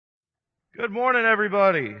Good morning,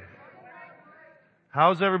 everybody.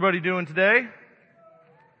 How's everybody doing today?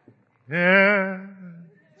 Yeah,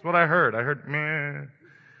 that's what I heard. I heard, meh.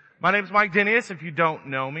 My name's Mike Dinius. If you don't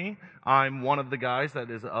know me, I'm one of the guys that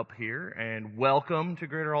is up here, and welcome to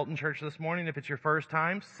Greater Alton Church this morning. If it's your first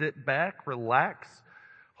time, sit back, relax.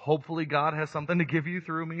 Hopefully God has something to give you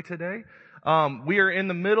through me today. We are in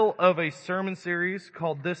the middle of a sermon series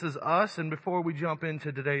called This Is Us, and before we jump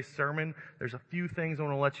into today's sermon, there's a few things I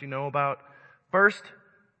want to let you know about. First,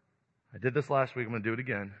 I did this last week, I'm going to do it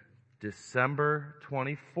again. December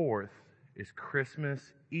 24th is Christmas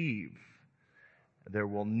Eve. There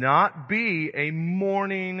will not be a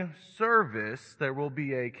morning service. There will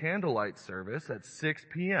be a candlelight service at 6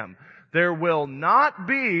 p.m. There will not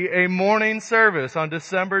be a morning service on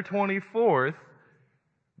December 24th.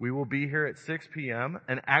 We will be here at 6 p.m.,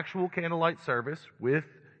 an actual candlelight service with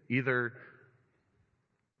either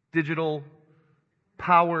digital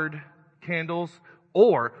powered candles,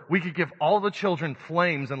 or we could give all the children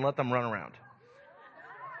flames and let them run around.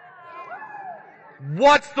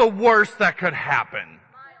 What's the worst that could happen?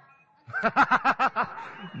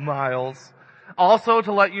 Miles. Also,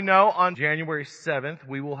 to let you know, on January 7th,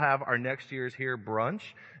 we will have our next year's Here brunch.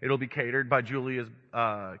 It'll be catered by Julia's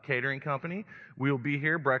catering company. We'll be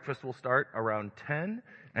here. Breakfast will start around 10,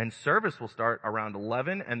 and service will start around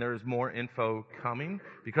 11, and there's more info coming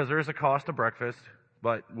because there is a cost to breakfast,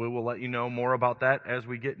 but we will let you know more about that as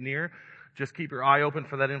we get near. Just keep your eye open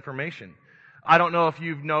for that information. I don't know if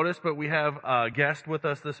you've noticed, but we have a guest with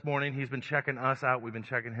us this morning. He's been checking us out. We've been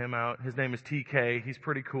checking him out. His name is TK. He's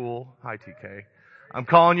pretty cool. Hi, TK. I'm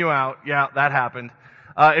calling you out. Yeah, that happened.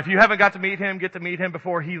 If you haven't got to meet him, get to meet him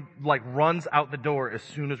before he runs out the door as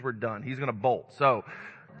soon as we're done. He's gonna bolt. So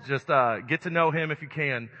just get to know him if you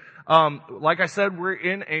can. Like I said, we're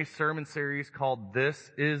in a sermon series called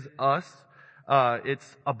This Is Us.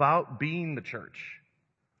 It's about being the church.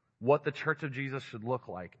 What the Church of Jesus should look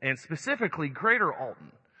like, and specifically Greater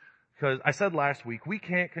Alton. Because I said last week, we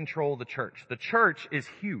can't control the church. The church is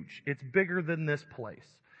huge. It's bigger than this place.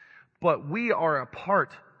 But we are a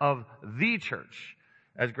part of the church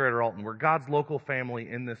as Greater Alton. We're God's local family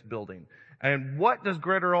in this building. And what does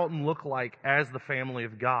Greater Alton look like as the family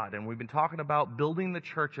of God? And we've been talking about building the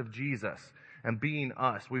church of Jesus and being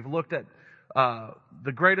us. We've looked at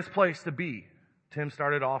the greatest place to be. Tim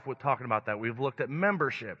started off with talking about that. We've looked at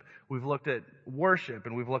membership, we've looked at worship,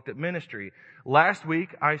 and we've looked at ministry. Last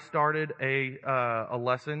week, I started a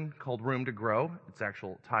lesson called Room to Grow. It's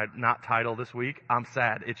actual not title this week. I'm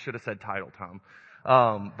sad. It should have said title, Tom.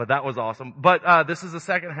 But that was awesome. But this is the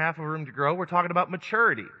second half of Room to Grow. We're talking about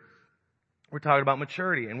maturity. We're talking about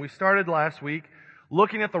maturity, and we started last week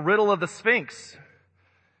looking at the riddle of the Sphinx.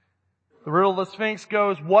 The riddle of the Sphinx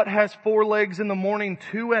goes, what has 4 legs in the morning,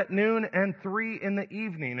 2 at noon, and 3 in the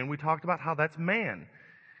evening? And we talked about how that's man.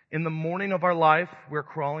 In the morning of our life, we're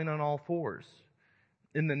crawling on all 4s.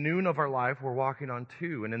 In the noon of our life, we're walking on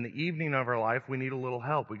 2. And in the evening of our life, we need a little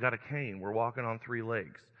help. We got a cane. We're walking on 3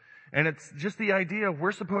 legs. And it's just the idea of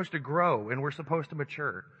we're supposed to grow and we're supposed to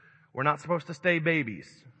mature. We're not supposed to stay babies.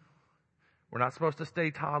 We're not supposed to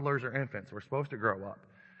stay toddlers or infants. We're supposed to grow up.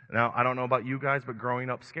 Now, I don't know about you guys, but growing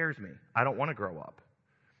up scares me. I don't want to grow up.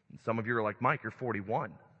 And some of you are like, Mike, you're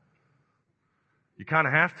 41. You kind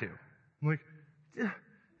of have to. I'm like,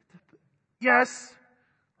 yes,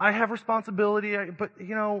 I have responsibility, but,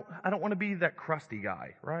 I don't want to be that crusty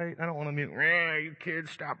guy, right? I don't want to be, you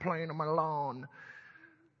kids, stop playing on my lawn.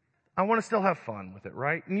 I want to still have fun with it,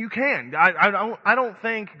 right? And you can. I don't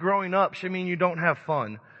think growing up should mean you don't have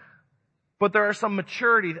fun. But there are some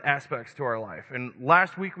maturity aspects to our life. And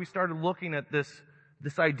last week we started looking at this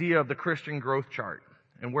idea of the Christian growth chart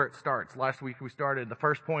and where it starts. Last week we started, the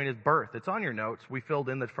first point is birth. It's on your notes. We filled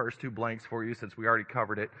in the first 2 blanks for you since we already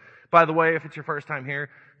covered it. By the way, if it's your first time here,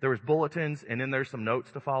 there was bulletins and then there's some notes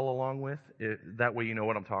to follow along with. That way you know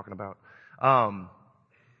what I'm talking about.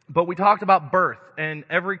 But we talked about birth, and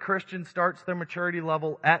every Christian starts their maturity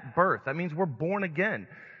level at birth. That means we're born again.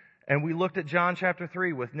 And we looked at John chapter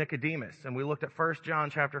 3 with Nicodemus, and we looked at 1 John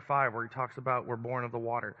chapter 5 where he talks about we're born of the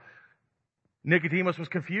water. Nicodemus was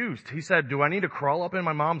confused. He said, do I need to crawl up in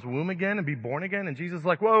my mom's womb again and be born again? And Jesus is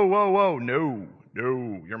like, whoa, no,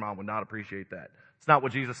 your mom would not appreciate that. It's not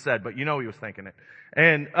what Jesus said, but he was thinking it.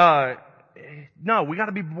 And, no, we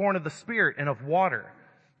gotta be born of the Spirit and of water.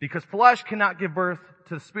 Because flesh cannot give birth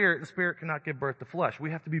to the Spirit cannot give birth to flesh.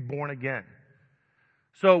 We have to be born again.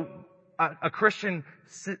 So, a Christian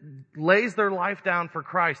lays their life down for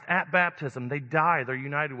Christ at baptism. They die. They're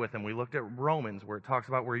united with Him. We looked at Romans where it talks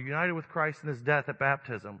about we're united with Christ in His death at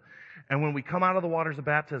baptism. And when we come out of the waters of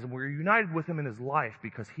baptism, we're united with Him in His life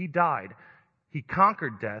because He died He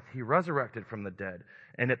conquered death. He resurrected from the dead.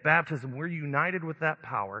 And at baptism, we're united with that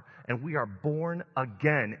power, and we are born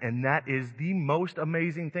again. And that is the most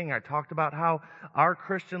amazing thing. I talked about how our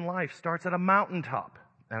Christian life starts at a mountaintop.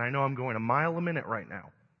 And I know I'm going a mile a minute right now.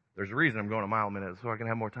 There's a reason I'm going a mile a minute, so I can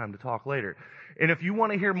have more time to talk later. And if you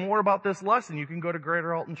want to hear more about this lesson, you can go to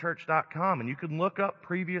greateraltonchurch.com, and you can look up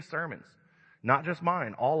previous sermons. Not just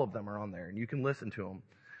mine. All of them are on there, and you can listen to them.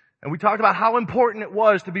 And we talked about how important it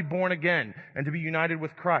was to be born again and to be united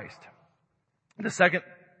with Christ. The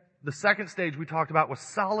second stage we talked about was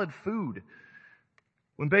solid food.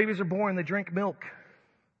 When babies are born, they drink milk.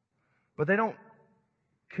 But they don't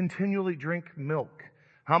continually drink milk.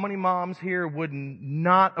 How many moms here would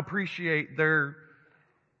not appreciate their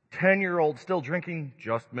 10-year-old still drinking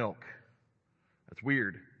just milk? That's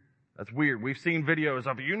weird. That's weird. We've seen videos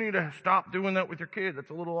of, you need to stop doing that with your kid. That's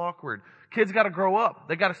a little awkward. Kids got to grow up.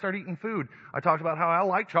 They got to start eating food. I talked about how I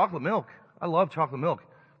like chocolate milk. I love chocolate milk,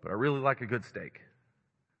 but I really like a good steak.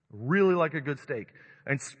 Really like a good steak.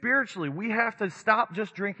 And spiritually, we have to stop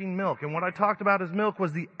just drinking milk. And what I talked about as milk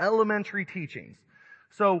was the elementary teachings.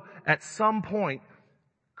 So at some point,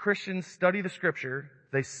 Christians study the scripture.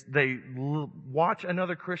 They watch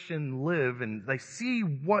another Christian live, and they see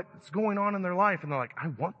what's going on in their life, and they're like, I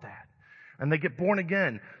want that. And they get born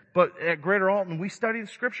again. But at Greater Alton, we study the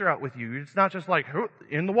scripture out with you. It's not just like,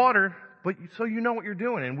 in the water, but so you know what you're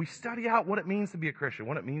doing. And we study out what it means to be a Christian,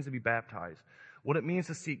 what it means to be baptized, what it means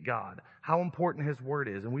to seek God, how important His Word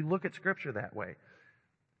is. And we look at scripture that way.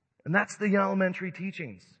 And that's the elementary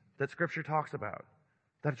teachings that scripture talks about.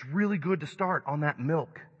 That it's really good to start on that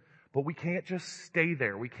milk. But we can't just stay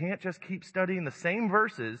there. We can't just keep studying the same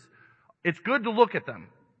verses. It's good to look at them.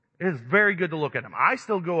 It is very good to look at them. I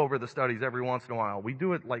still go over the studies every once in a while. We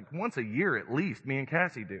do it like once a year at least, me and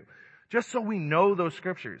Cassie do. Just so we know those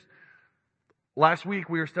scriptures. Last week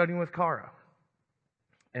we were studying with Cara.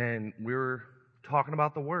 And we were talking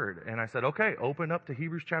about the Word. And I said, okay, open up to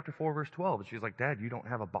Hebrews chapter 4 verse 12. And she's like, Dad, you don't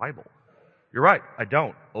have a Bible. You're right, I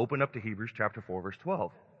don't. Open up to Hebrews chapter 4 verse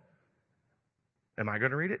 12. Am I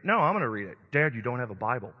going to read it? No, I'm going to read it. Dad, you don't have a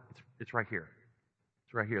Bible. It's right here.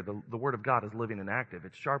 It's right here. The Word of God is living and active.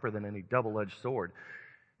 It's sharper than any double-edged sword.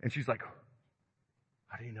 And she's like,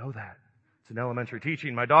 how do you know that? It's an elementary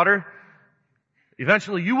teaching, my daughter.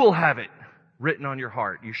 Eventually you will have it written on your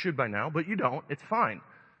heart. You should by now, but you don't. It's fine.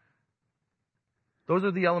 Those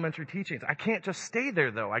are the elementary teachings. I can't just stay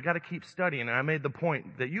there, though. I got to keep studying. And I made the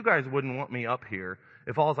point that you guys wouldn't want me up here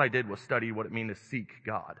if all I did was study what it means to seek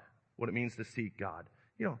God. What it means to seek God.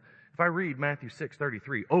 You know, if I read Matthew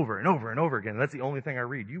 6:33 over and over and over again, that's the only thing I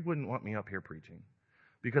read, you wouldn't want me up here preaching.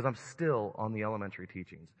 Because I'm still on the elementary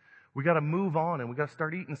teachings. We got to move on and we got to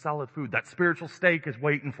start eating solid food. That spiritual steak is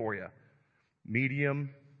waiting for you. Medium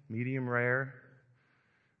rare.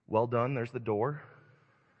 Well done, there's the door.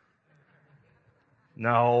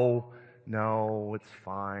 No, it's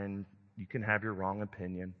fine. You can have your wrong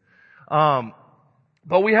opinion.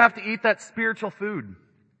 But we have to eat that spiritual food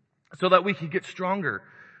so that we can get stronger.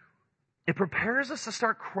 It prepares us to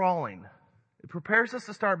start crawling. It prepares us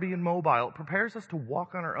to start being mobile. It prepares us to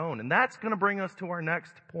walk on our own. And that's going to bring us to our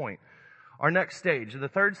next point. Our next stage. The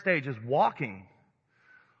third stage is walking.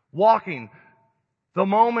 Walking. The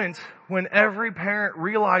moment when every parent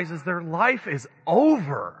realizes their life is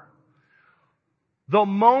over. The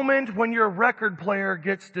moment when your record player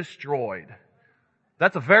gets destroyed.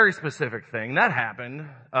 That's a very specific thing. That happened.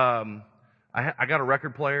 I got a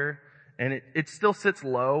record player, and it still sits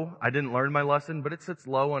low. I didn't learn my lesson, but it sits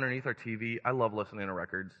low underneath our TV. I love listening to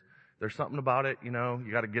records. There's something about it, you know,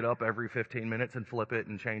 you got to get up every 15 minutes and flip it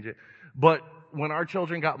and change it. But when our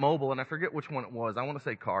children got mobile, and I forget which one it was, I want to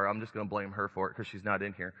say Cara, I'm just going to blame her for it because she's not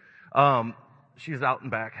in here. She's out and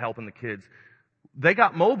back helping the kids. They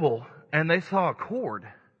got mobile, and they saw a cord,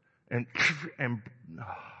 and it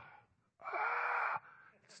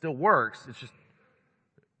still works. It's just,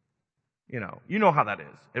 you know how that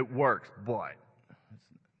is. It works, but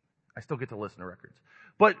I still get to listen to records.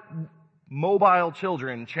 But mobile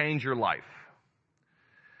children change your life.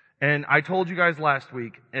 And I told you guys last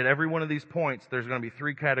week, at every one of these points, there's going to be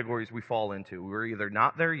 3 categories we fall into. We're either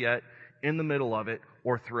not there yet, in the middle of it,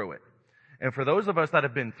 or through it. And for those of us that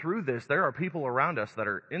have been through this, there are people around us that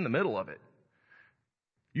are in the middle of it.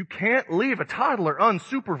 You can't leave a toddler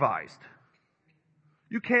unsupervised.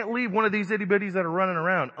 You can't leave one of these itty bitties that are running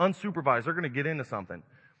around unsupervised. They're going to get into something.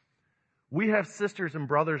 We have sisters and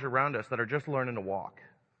brothers around us that are just learning to walk.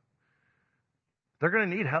 They're going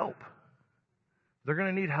to need help. They're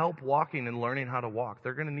going to need help walking and learning how to walk.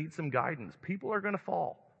 They're going to need some guidance. People are going to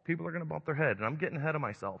fall. People are going to bump their head. And I'm getting ahead of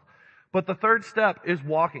myself. But the third step is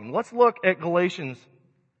walking. Let's look at Galatians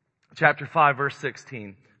chapter 5, verse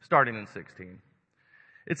 16, starting in 16.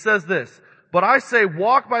 It says this, "But I say,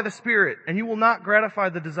 walk by the Spirit, and you will not gratify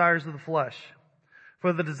the desires of the flesh.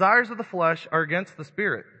 For the desires of the flesh are against the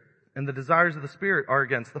Spirit, and the desires of the Spirit are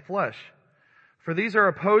against the flesh. For these are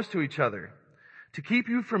opposed to each other, to keep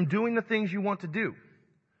you from doing the things you want to do.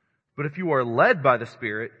 But if you are led by the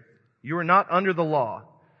Spirit, you are not under the law.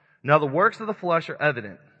 Now the works of the flesh are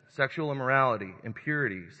evident: sexual immorality,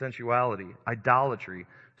 impurity, sensuality, idolatry,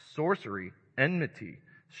 sorcery, enmity,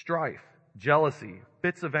 strife, jealousy,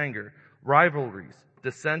 fits of anger, rivalries,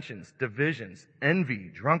 dissensions, divisions, envy,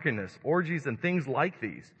 drunkenness, orgies, and things like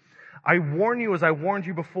these. I warn you, as I warned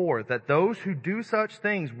you before, that those who do such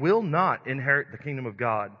things will not inherit the kingdom of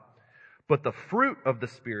God. But the fruit of the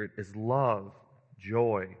Spirit is love,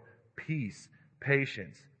 joy, peace,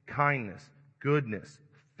 patience, kindness, goodness,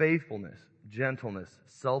 faithfulness, gentleness,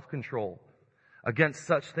 self-control. Against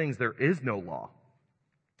such things there is no law.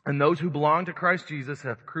 And those who belong to Christ Jesus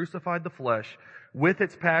have crucified the flesh with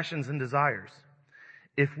its passions and desires.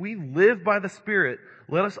 If we live by the Spirit,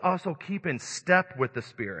 let us also keep in step with the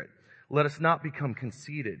Spirit. Let us not become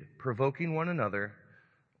conceited, provoking one another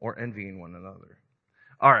or envying one another."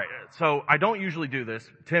 All right, so I don't usually do this.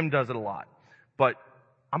 Tim does it a lot. But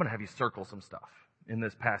I'm going to have you circle some stuff in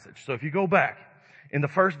this passage. So if you go back in the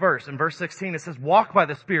first verse, in verse 16, it says, walk by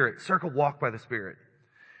the Spirit. Circle walk by the Spirit.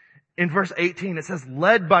 In verse 18, it says,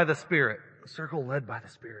 led by the Spirit. Circle led by the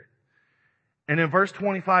Spirit. And in verse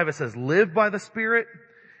 25, it says, live by the Spirit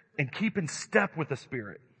and keep in step with the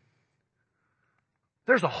Spirit.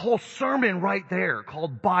 There's a whole sermon right there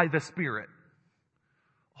called By the Spirit.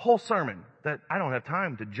 A whole sermon that I don't have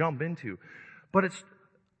time to jump into. But it's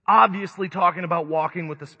obviously talking about walking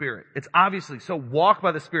with the Spirit. It's obviously, so walk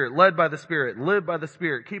by the Spirit, led by the Spirit, live by the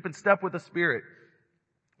Spirit, keep in step with the Spirit.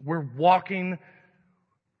 We're walking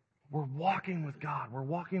with God. We're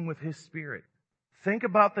walking with His Spirit. Think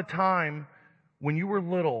about the time when you were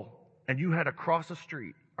little and you had to cross a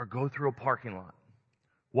street or go through a parking lot.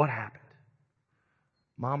 What happened?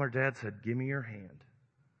 Mom or Dad said, "Give me your hand.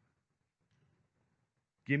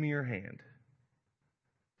 Give me your hand."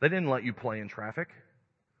 They didn't let you play in traffic.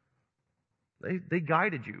 They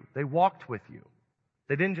guided you. They walked with you.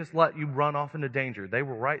 They didn't just let you run off into danger. They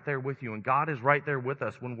were right there with you. And God is right there with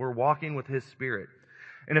us when we're walking with His Spirit.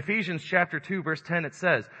 In Ephesians chapter 2, verse 10, it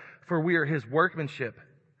says, "For we are His workmanship,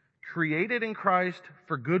 created in Christ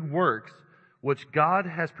for good works, which God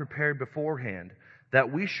has prepared beforehand,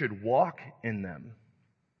 that we should walk in them."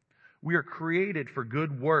 We are created for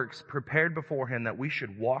good works, prepared beforehand, that we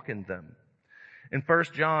should walk in them. In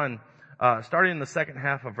 1 John, starting in the second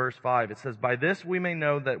half of verse 5, it says, "By this we may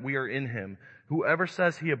know that we are in Him. Whoever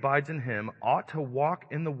says he abides in Him ought to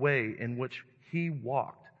walk in the way in which He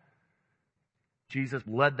walked." Jesus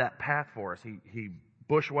led that path for us. He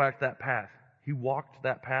bushwhacked that path. He walked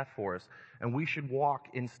that path for us. And we should walk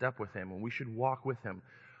in step with Him, and we should walk with Him.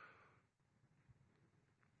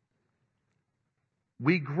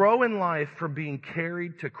 We grow in life from being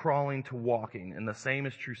carried to crawling to walking, and the same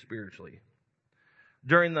is true spiritually.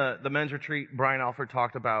 During the men's retreat, Brian Alford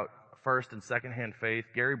talked about first and second-hand faith.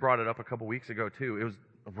 Gary brought it up a couple weeks ago, too. It was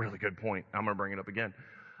a really good point. I'm going to bring it up again.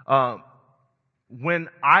 When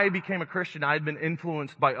I became a Christian, I had been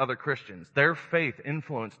influenced by other Christians. Their faith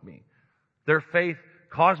influenced me. Their faith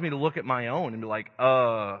caused me to look at my own and be like,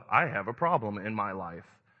 I have a problem in my life.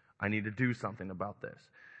 I need to do something about this.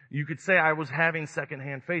 You could say I was having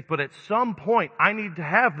second-hand faith, but at some point, I need to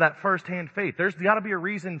have that first-hand faith. There's got to be a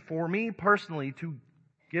reason for me personally to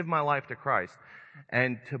give my life to Christ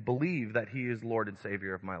and to believe that He is Lord and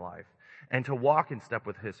Savior of my life and to walk in step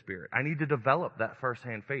with His Spirit. I need to develop that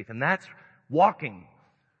first-hand faith, and that's walking.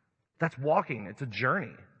 That's walking. It's a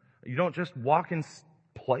journey. You don't just walk in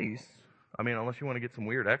place. I mean, unless you want to get some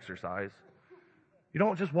weird exercise. You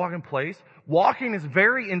don't just walk in place. Walking is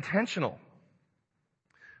very intentional.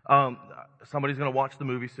 Somebody's going to watch the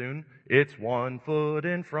movie soon. It's one foot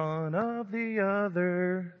in front of the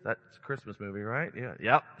other. That's a Christmas movie, right? Yeah.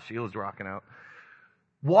 Yep. Sheila's rocking out.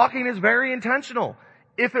 Walking is very intentional.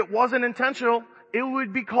 If it wasn't intentional, it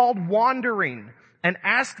would be called wandering. And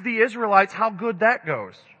ask the Israelites how good that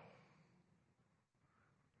goes.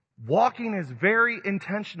 Walking is very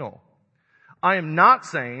intentional. I am not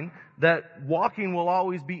saying that walking will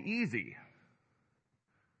always be easy,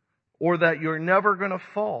 or that you're never going to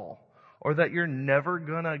fall, or that you're never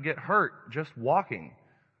going to get hurt just walking.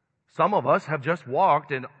 Some of us have just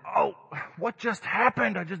walked and, oh, what just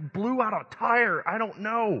happened? I just blew out a tire. I don't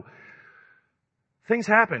know. Things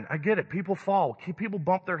happen. I get it. People fall. People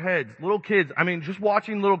bump their heads. Little kids. I mean, just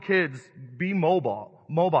watching little kids be mobile.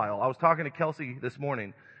 I was talking to Kelsey this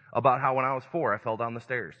morning about how when I was 4, I fell down the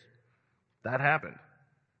stairs. That happened.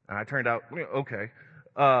 And I turned out, okay.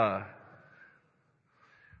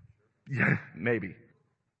 Yeah, maybe.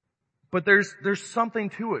 But there's something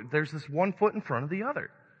to it. There's this one foot in front of the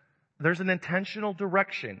other. There's an intentional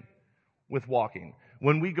direction with walking.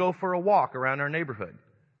 When we go for a walk around our neighborhood,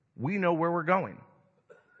 we know where we're going.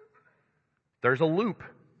 There's a loop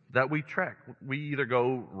that we trek. We either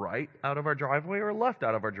go right out of our driveway or left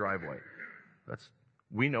out of our driveway.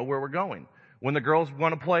 We know where we're going. When the girls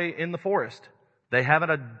want to play in the forest, they have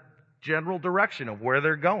a general direction of where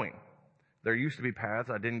they're going. There used to be paths.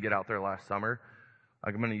 I didn't get out there last summer.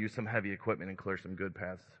 I'm going to use some heavy equipment and clear some good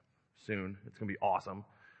paths soon. It's going to be awesome.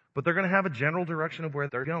 But they're going to have a general direction of where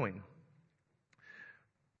they're going.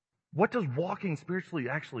 What does walking spiritually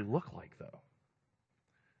actually look like, though?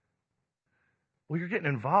 Well, you're getting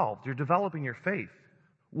involved. You're developing your faith.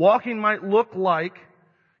 Walking might look like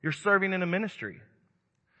you're serving in a ministry.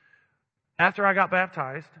 After I got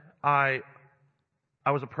baptized, I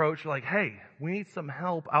was approached like, hey, we need some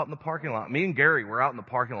help out in the parking lot. Me and Gary were out in the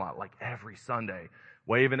parking lot like every Sunday,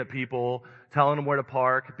 waving at people, telling them where to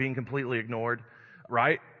park, being completely ignored,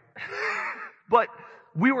 right? But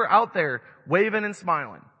we were out there waving and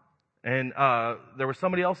smiling. And there was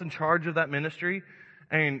somebody else in charge of that ministry,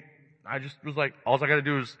 and I just was like, all I got to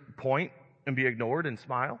do is point and be ignored and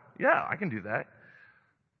smile. Yeah, I can do that.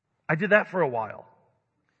 I did that for a while.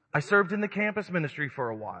 I served in the campus ministry for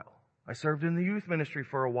a while. I served in the youth ministry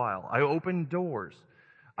for a while. I opened doors.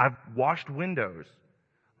 I've washed windows.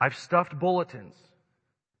 I've stuffed bulletins.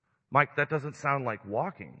 Mike, that doesn't sound like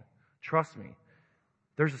walking. Trust me.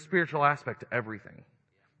 There's a spiritual aspect to everything.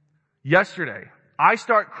 Yesterday, I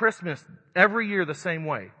start Christmas every year the same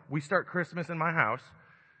way. We start Christmas in my house.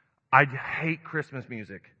 I hate Christmas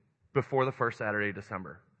music before the first Saturday of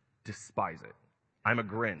December. Despise it. I'm a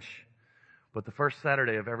Grinch. But the first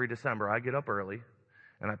Saturday of every December, I get up early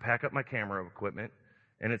and I pack up my camera equipment,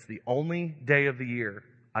 and it's the only day of the year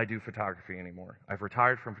I do photography anymore. I've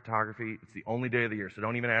retired from photography. It's the only day of the year, so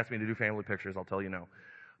don't even ask me to do family pictures. I'll tell you no.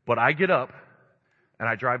 But I get up and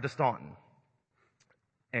I drive to Staunton,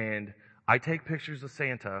 and I take pictures of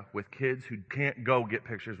Santa with kids who can't go get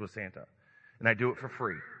pictures with Santa, and I do it for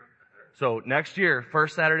free. So next year,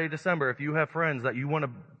 first Saturday, December, if you have friends that you want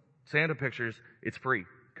Santa pictures, it's free.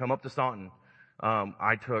 Come up to Staunton.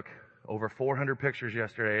 I took over 400 pictures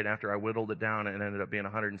yesterday, and after I whittled it down, it ended up being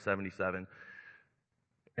 177.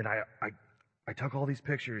 And I took all these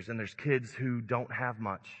pictures, and there's kids who don't have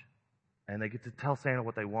much, and they get to tell Santa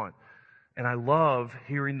what they want. And I love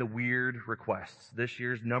hearing the weird requests. This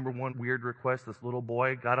year's number one weird request, this little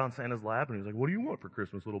boy got on Santa's lap, and he was like, "What do you want for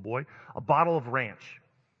Christmas, little boy?" A bottle of ranch.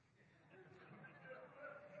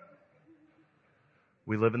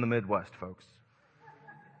 We live in the Midwest, folks.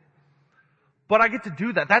 But I get to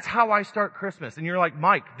do that. That's how I start Christmas. And you're like,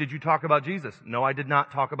 Mike, did you talk about Jesus? No, I did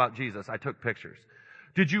not talk about Jesus. I took pictures.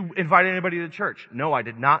 Did you invite anybody to church? No, I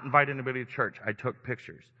did not invite anybody to church. I took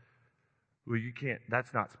pictures. Well, you can't.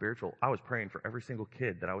 That's not spiritual. I was praying for every single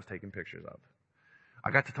kid that I was taking pictures of.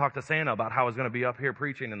 I got to talk to Santa about how I was going to be up here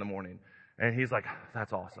preaching in the morning. And he's like,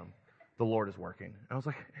 that's awesome. The Lord is working. And I was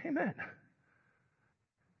like, amen.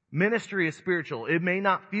 Ministry is spiritual. It may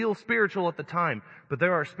not feel spiritual at the time, but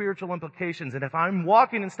there are spiritual implications. And if I'm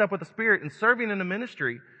walking in step with the Spirit and serving in a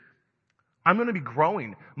ministry, I'm going to be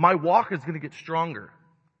growing. My walk is going to get stronger.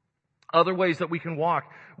 Other ways that we can walk.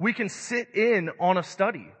 We can sit in on a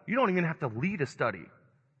study. You don't even have to lead a study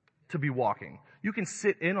to be walking. You can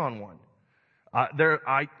sit in on one.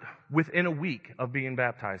 Within a week of being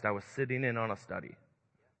baptized, I was sitting in on a study.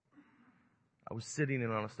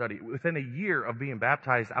 Within a year of being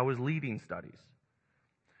baptized, I was leading studies.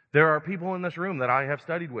 There are people in this room that I have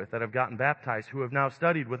studied with that have gotten baptized who have now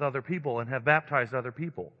studied with other people and have baptized other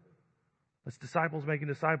people. It's disciples making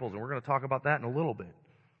disciples, and we're going to talk about that in a little bit.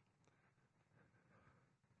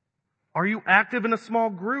 Are you active in a small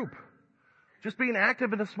group? Just being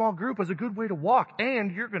active in a small group is a good way to walk,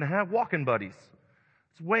 and you're going to have walking buddies.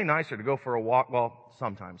 It's way nicer to go for a walk, well,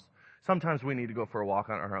 sometimes. Sometimes we need to go for a walk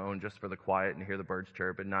on our own just for the quiet and hear the birds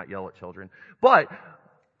chirp and not yell at children. But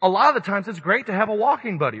a lot of the times it's great to have a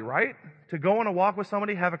walking buddy, right? To go on a walk with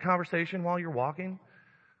somebody, have a conversation while you're walking.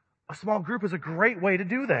 A small group is a great way to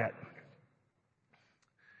do that.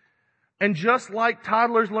 And just like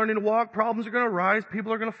toddlers learning to walk, problems are going to arise.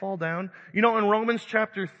 People are going to fall down. You know, in Romans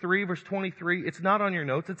chapter 3, verse 23, it's not on your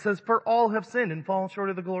notes. It says, "For all have sinned and fallen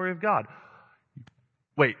short of the glory of God."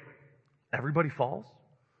 Wait, everybody falls?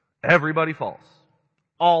 Everybody falls.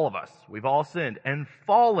 All of us. We've all sinned and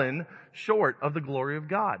fallen short of the glory of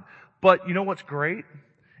God. But you know what's great?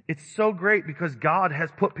 It's so great because God has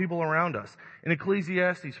put people around us. In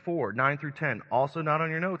Ecclesiastes 4, 9 through 10, also not on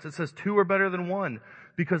your notes, it says 2 are better than 1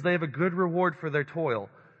 because they have a good reward for their toil.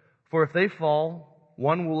 For if they fall,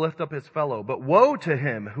 one will lift up his fellow. But woe to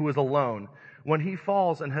him who is alone when he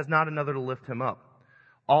falls and has not another to lift him up.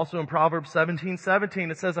 Also in Proverbs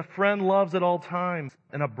 17:17, it says, a friend loves at all times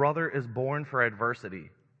and a brother is born for adversity.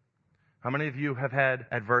 How many of you have had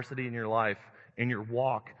adversity in your life, in your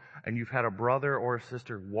walk, and you've had a brother or a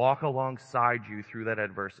sister walk alongside you through that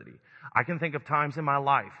adversity? I can think of times in my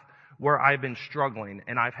life where I've been struggling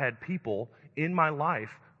and I've had people in my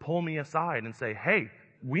life pull me aside and say, hey,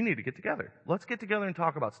 we need to get together. Let's get together and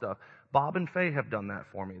talk about stuff. Bob and Faye have done that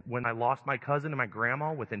for me. When I lost my cousin and my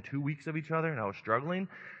grandma within 2 weeks of each other and I was struggling,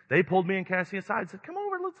 they pulled me and Cassie aside and said, come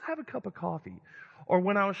over, let's have a cup of coffee. Or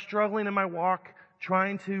when I was struggling in my walk,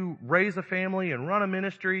 trying to raise a family and run a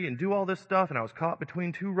ministry and do all this stuff, and I was caught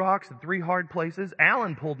between 2 rocks and 3 hard places,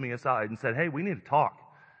 Alan pulled me aside and said, hey, we need to talk.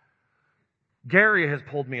 Gary has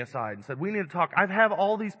pulled me aside and said, we need to talk. I've had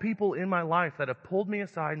all these people in my life that have pulled me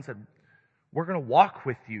aside and said, we're going to walk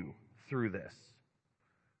with you through this.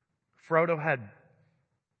 Frodo had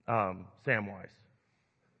Samwise.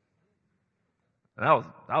 And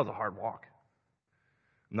that was a hard walk.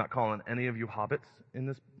 I'm not calling any of you hobbits in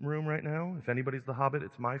this room right now. If anybody's the hobbit,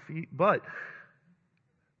 it's my feet. But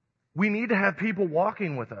we need to have people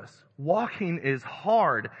walking with us. Walking is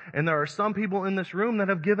hard, and there are some people in this room that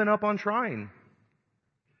have given up on trying.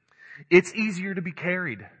 It's easier to be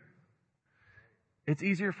carried. It's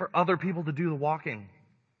easier for other people to do the walking.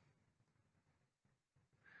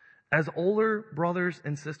 As older brothers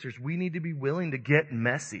and sisters, we need to be willing to get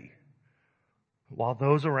messy while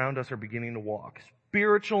those around us are beginning to walk.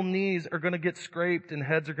 Spiritual knees are going to get scraped and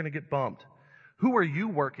heads are going to get bumped. Who are you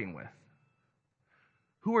working with?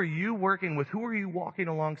 Who are you working with? Who are you walking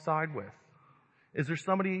alongside with? Is there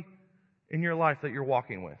somebody in your life that you're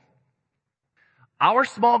walking with? Our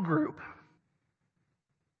small group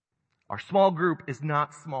is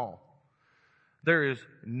not small. There is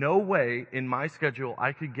no way in my schedule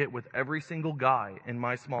I could get with every single guy in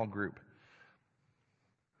my small group.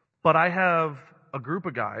 But I have a group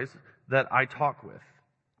of guys that I talk with,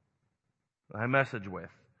 I message with,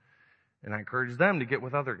 and I encourage them to get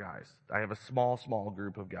with other guys. I have a small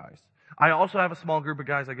group of guys. I also have a small group of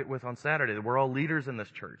guys I get with on Saturday. We're all leaders in this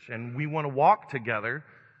church, and we want to walk together,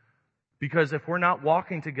 because if we're not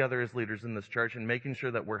walking together as leaders in this church and making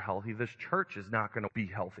sure that we're healthy, this church is not going to be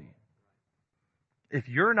healthy. If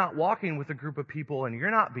you're not walking with a group of people and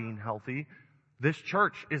you're not being healthy, this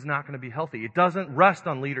church is not going to be healthy. It doesn't rest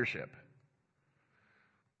on leadership.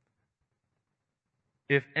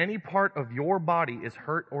 If any part of your body is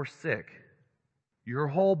hurt or sick, your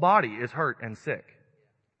whole body is hurt and sick.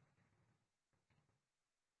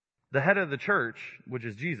 The head of the church, which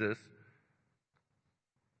is Jesus,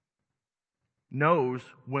 knows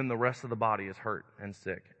when the rest of the body is hurt and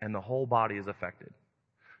sick, and the whole body is affected.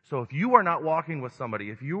 So if you are not walking with somebody,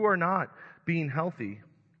 if you are not being healthy,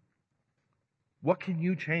 what can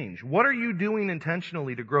you change? What are you doing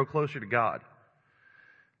intentionally to grow closer to God?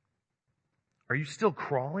 Are you still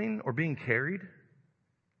crawling or being carried?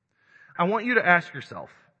 I want you to ask yourself,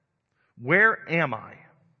 where am I?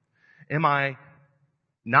 Am I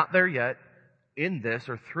not there yet, in this,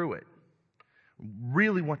 or through it?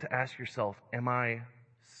 Really want to ask yourself,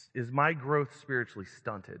 is my growth spiritually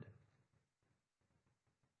stunted?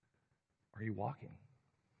 Are you walking?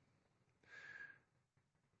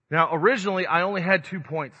 Now, originally, I only had 2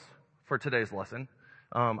 points for today's lesson.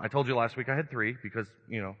 I told you last week I had 3 because,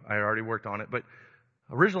 I had already worked on it. But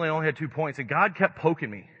originally I only had 2 points, and God kept poking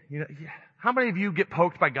me. How many of you get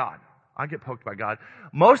poked by God? I get poked by God.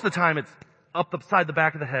 Most of the time it's up upside the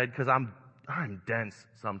back of the head because I'm dense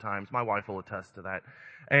sometimes. My wife will attest to that.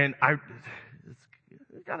 And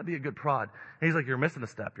it's got to be a good prod. And he's like, you're missing a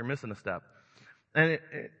step. You're missing a step. And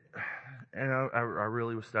I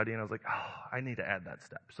really was studying. I was like, I need to add that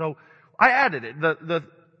step. So I added it.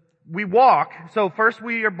 We walk. So first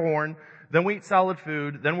we are born, then we eat solid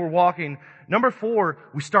food, then we're walking. Number 4,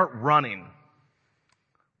 we start running.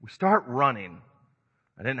 We start running.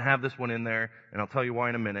 I didn't have this one in there, and I'll tell you why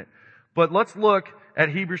in a minute. But let's look at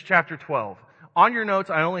Hebrews chapter 12. On your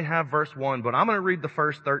notes, I only have verse 1, but I'm going to read the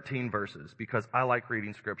first 13 verses because I like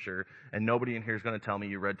reading scripture, and nobody in here is going to tell me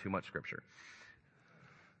you read too much scripture.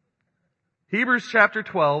 Hebrews chapter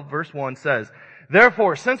 12, verse 1 says,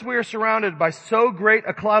 therefore, since we are surrounded by so great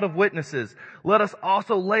a cloud of witnesses, let us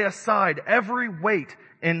also lay aside every weight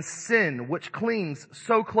and sin which clings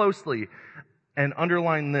so closely. And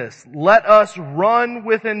underline this, let us run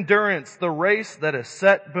with endurance the race that is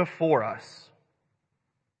set before us.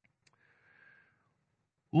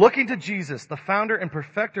 Looking to Jesus, the founder and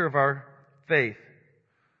perfecter of our faith,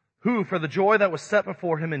 who for the joy that was set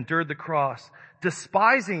before him endured the cross,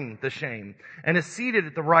 despising the shame, and is seated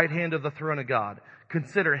at the right hand of the throne of God.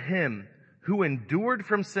 Consider him who endured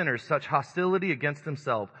from sinners such hostility against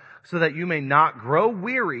himself, so that you may not grow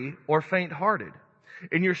weary or faint-hearted.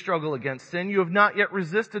 In your struggle against sin, you have not yet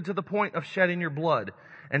resisted to the point of shedding your blood.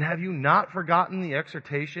 And have you not forgotten the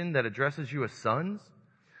exhortation that addresses you as sons?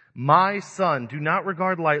 My son, do not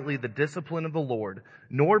regard lightly the discipline of the Lord,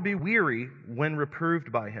 nor be weary when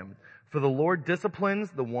reproved by him. For the Lord disciplines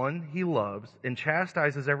the one he loves and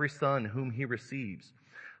chastises every son whom he receives.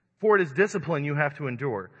 For it is discipline you have to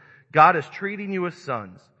endure. God is treating you as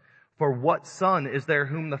sons. For what son is there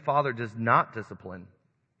whom the Father does not discipline?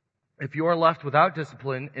 If you are left without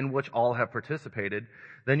discipline, in which all have participated,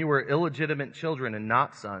 then you are illegitimate children and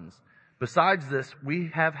not sons. Besides this, we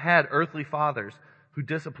have had earthly fathers who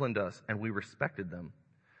disciplined us, and we respected them.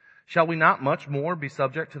 Shall we not much more be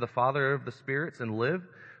subject to the Father of the spirits and live?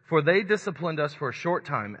 For they disciplined us for a short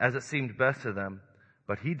time, as it seemed best to them.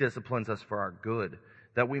 But he disciplines us for our good,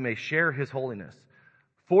 that we may share his holiness.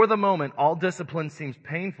 For the moment, all discipline seems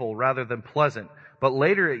painful rather than pleasant, but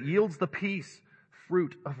later it yields the peace,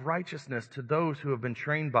 fruit of righteousness to those who have been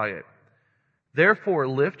trained by it. Therefore,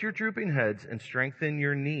 lift your drooping heads and strengthen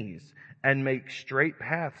your knees, and make straight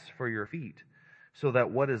paths for your feet, so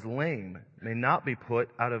that what is lame may not be put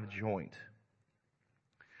out of joint.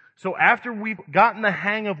 So after we've gotten the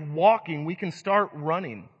hang of walking, we can start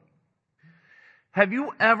running. Have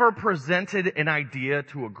you ever presented an idea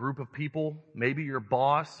to a group of people, maybe your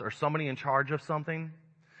boss or somebody in charge of something,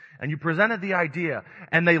 and you presented the idea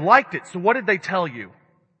and they liked it, so what did they tell you?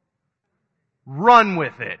 Run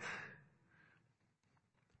with it.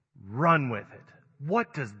 Run with it.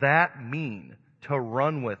 What does that mean, to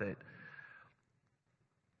run with it?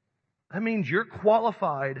 That means you're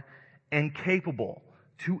qualified and capable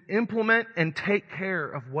to implement and take care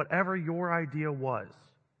of whatever your idea was.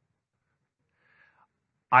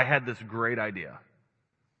 I had this great idea.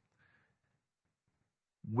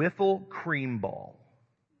 Wiffle cream ball.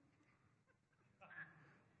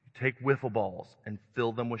 Take wiffle balls and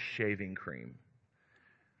fill them with shaving cream.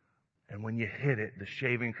 And when you hit it, the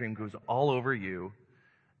shaving cream goes all over you.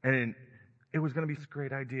 And it was going to be this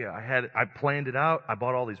great idea. I planned it out. I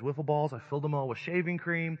bought all these wiffle balls. I filled them all with shaving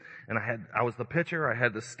cream. And I was the pitcher. I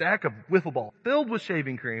had the stack of wiffle balls filled with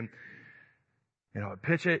shaving cream. And I would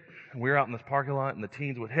pitch it. And we were out in this parking lot and the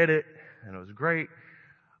teens would hit it. And it was great.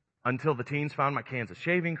 Until the teens found my cans of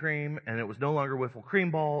shaving cream. And it was no longer wiffle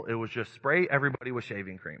cream ball. It was just spray everybody with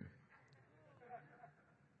shaving cream.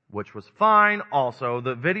 Which was fine. Also,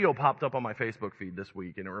 the video popped up on my Facebook feed this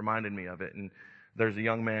week and it reminded me of it. And there's a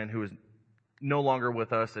young man who is no longer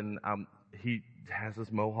with us, and he has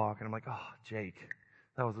this mohawk, and I'm like, oh, Jake.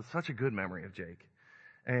 That was such a good memory of Jake.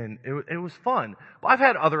 And it was fun. But I've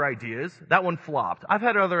had other ideas. That one flopped. I've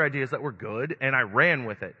had other ideas that were good, and I ran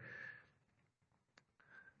with it.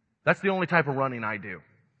 That's the only type of running I do.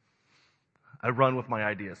 I run with my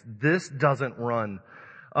ideas. This doesn't run.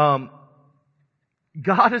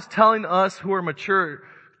 God is telling us who are mature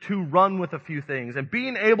to run with a few things. And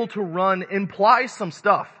being able to run implies some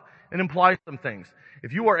stuff. It implies some things.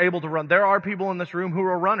 If you are able to run, there are people in this room who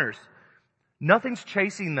are runners. Nothing's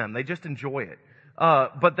chasing them. They just enjoy it.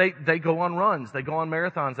 But they go on runs. They go on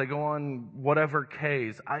marathons. They go on whatever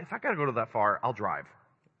Ks. If I gotta go to that far, I'll drive.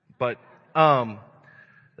 But,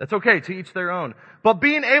 that's okay, to each their own. But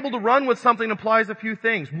being able to run with something implies a few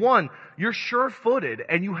things. One, you're sure-footed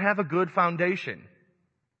and you have a good foundation.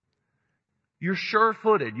 You're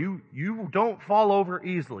sure-footed. You don't fall over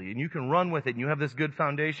easily and you can run with it and you have this good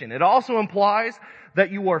foundation. It also implies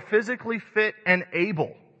that you are physically fit and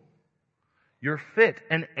able. You're fit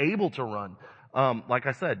and able to run. Like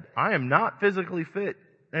I said, I am not physically fit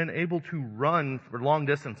and able to run for long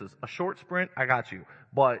distances. A short sprint, I got you.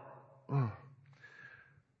 But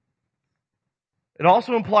it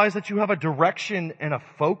also implies that you have a direction and a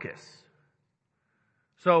focus.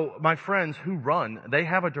 So my friends who run, they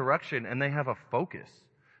have a direction and they have a focus.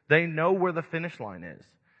 They know where the finish line is.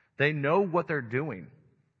 They know what they're doing.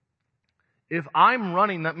 If I'm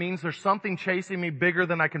running, that means there's something chasing me bigger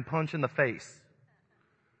than I can punch in the face.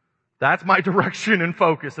 That's my direction and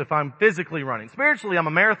focus if I'm physically running. Spiritually, I'm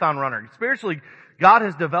a marathon runner. Spiritually, God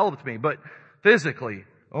has developed me, but physically,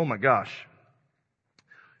 oh my gosh.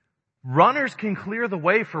 Runners can clear the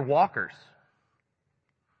way for walkers.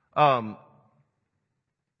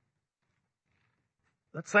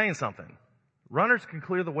 That's saying something. Runners can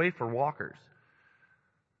clear the way for walkers.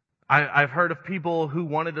 I've heard of people who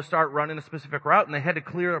wanted to start running a specific route and they had to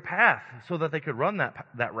clear a path so that they could run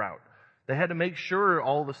that route. They had to make sure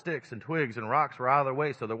all the sticks and twigs and rocks were out of their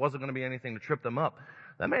way so there wasn't going to be anything to trip them up.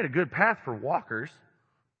 That made a good path for walkers.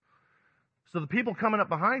 So the people coming up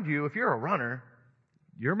behind you, if you're a runner,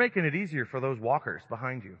 you're making it easier for those walkers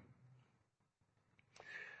behind you.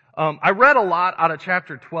 I read a lot out of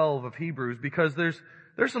chapter 12 of Hebrews because there's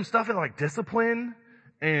some stuff in like discipline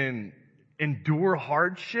and endure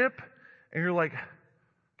hardship. And you're like,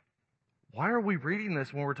 why are we reading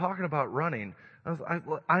this when we're talking about running?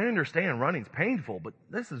 I understand running's painful, but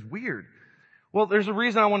this is weird. Well, there's a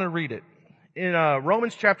reason I want to read it. In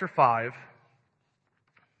Romans chapter 5,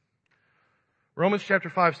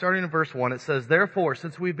 starting in verse 1, it says, "Therefore,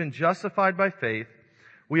 since we've been justified by faith,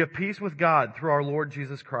 we have peace with God through our Lord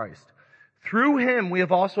Jesus Christ. Through him we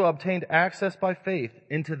have also obtained access by faith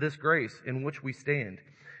into this grace in which we stand,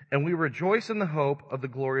 and we rejoice in the hope of the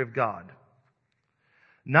glory of God.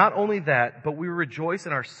 Not only that, but we rejoice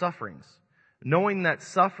in our sufferings, knowing that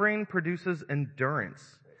suffering produces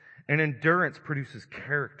endurance, and endurance produces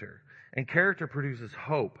character, and character produces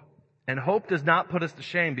hope. And hope does not put us to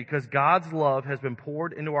shame because God's love has been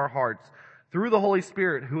poured into our hearts through the Holy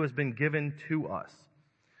Spirit who has been given to us."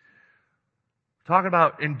 Talking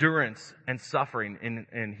about endurance and suffering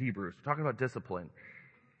in Hebrews. We're talking about discipline.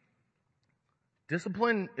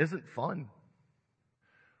 Discipline isn't fun.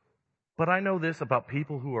 But I know this about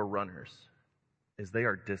people who are runners, is they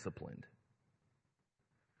are disciplined.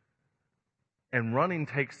 And running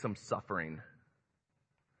takes some suffering.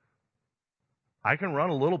 I can run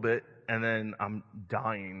a little bit and then I'm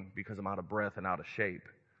dying because I'm out of breath and out of shape.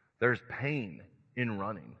 There's pain in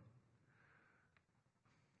running.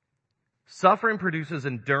 Suffering produces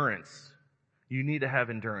endurance. You need to have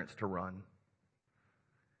endurance to run.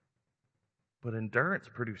 But endurance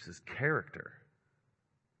produces character.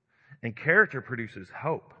 And character produces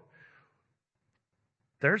hope.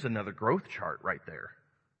 There's another growth chart right there.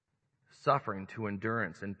 Suffering to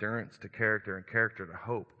endurance, endurance to character, and character to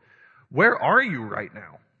hope. Where are you right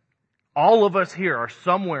now? All of us here are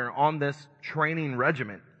somewhere on this training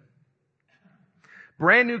regimen.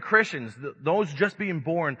 Brand new Christians, those just being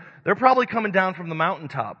born, they're probably coming down from the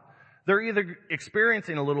mountaintop. They're either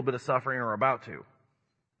experiencing a little bit of suffering or about to.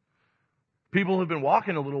 People who've been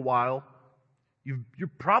walking a little while,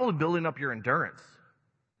 you're probably building up your endurance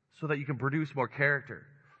so that you can produce more character.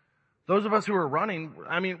 Those of us who are running,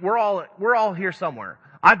 we're all here somewhere.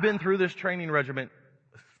 I've been through this training regimen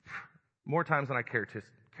more times than I care to.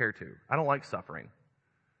 I don't like suffering.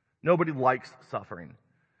 Nobody likes suffering.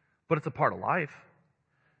 But it's a part of life.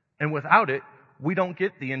 And without it, we don't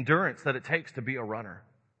get the endurance that it takes to be a runner.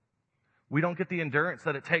 We don't get the endurance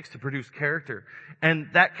that it takes to produce character.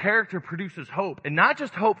 And that character produces hope. And not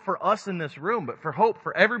just hope for us in this room, but for hope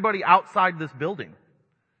for everybody outside this building.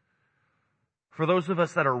 For those of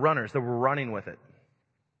us that are runners, that we're running with it.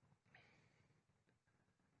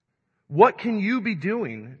 What can you be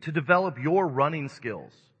doing to develop your running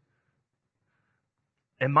skills?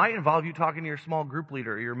 It might involve you talking to your small group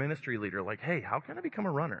leader or your ministry leader, like, hey, how can I become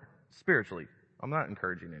a runner? Spiritually. I'm not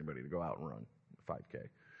encouraging anybody to go out and run 5K.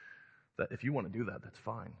 That if you want to do that, that's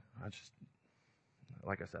fine.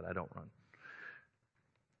 Like I said, I don't run.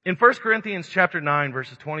 In 1 Corinthians chapter 9,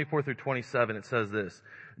 verses 24 through 27, it says this,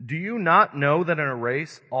 "Do you not know that in a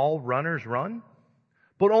race all runners run?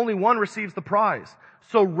 But only one receives the prize.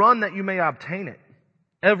 So run that you may obtain it.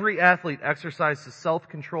 Every athlete exercises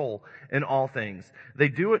self-control in all things. They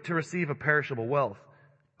do it to receive a perishable wealth,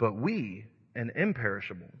 but we an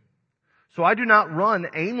imperishable. So I do not run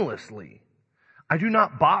aimlessly. I do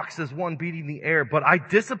not box as one beating the air, but I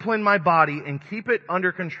discipline my body and keep it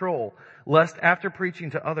under control, lest after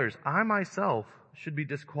preaching to others, I myself should be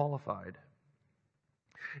disqualified."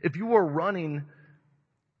 If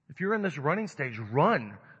you're in this running stage,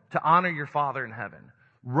 run to honor your Father in heaven.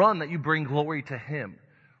 Run that you bring glory to Him.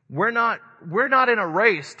 We're not in a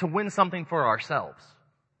race to win something for ourselves.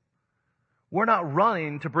 We're not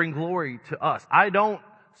running to bring glory to us. I don't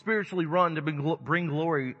spiritually run to bring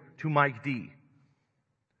glory to Mike D.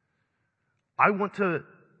 I want to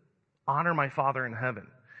honor my Father in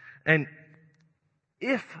heaven. And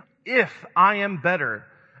if I am better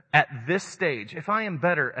at this stage, if I am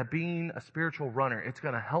better at being a spiritual runner, it's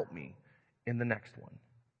going to help me in the next one.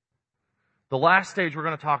 The last stage we're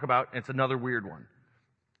going to talk about, it's another weird one.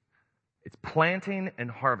 It's planting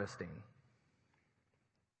and harvesting.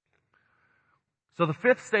 So the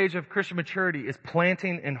fifth stage of Christian maturity is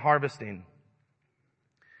planting and harvesting.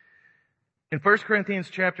 In 1 Corinthians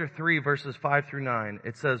chapter 3, verses 5 through 9,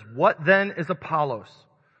 it says, "What then is Apollos?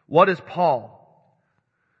 What is Paul?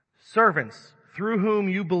 Servants, through whom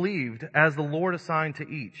you believed, as the Lord assigned to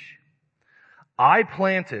each. I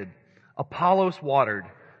planted, Apollos watered,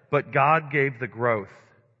 but God gave the growth.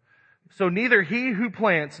 So neither he who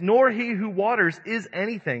plants nor he who waters is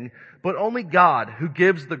anything, but only God who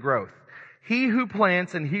gives the growth. He who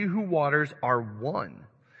plants and he who waters are one,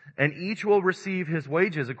 and each will receive his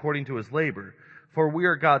wages according to his labor. For we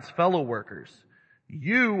are God's fellow workers.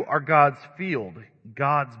 You are God's field,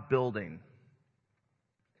 God's building.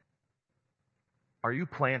 Are you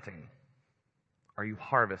planting? Are you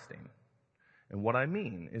harvesting? And what I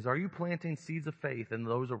mean is, are you planting seeds of faith in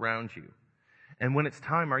those around you? And when it's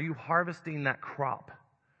time, are you harvesting that crop?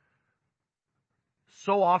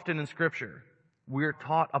 So often in Scripture, we're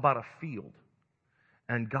taught about a field.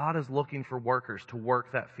 And God is looking for workers to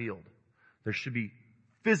work that field. There should be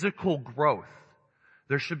physical growth.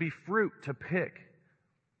 There should be fruit to pick.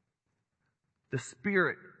 The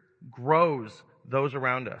Spirit grows those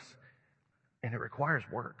around us. And it requires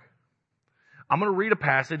work. I'm going to read a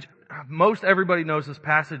passage. Most everybody knows this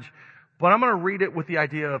passage, but I'm going to read it with the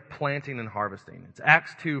idea of planting and harvesting. It's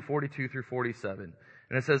Acts 2:42 through 47.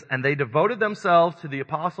 And it says, "And they devoted themselves to the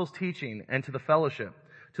apostles' teaching and to the fellowship,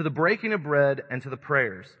 to the breaking of bread and to the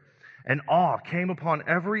prayers. And awe came upon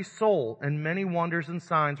every soul, and many wonders and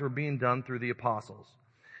signs were being done through the apostles.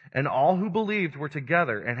 And all who believed were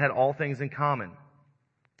together and had all things in common.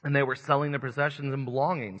 And they were selling their possessions and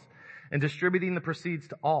belongings and distributing the proceeds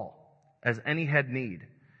to all, as any had need.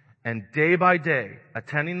 And day by day,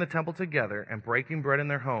 attending the temple together and breaking bread in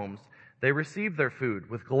their homes, they received their food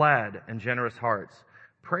with glad and generous hearts,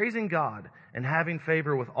 praising God and having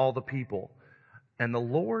favor with all the people. And the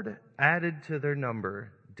Lord added to their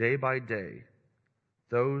number day by day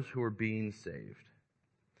those who were being saved."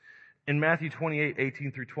 In Matthew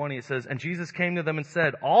 28:18 through 20, it says, "And Jesus came to them and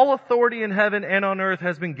said, 'All authority in heaven and on earth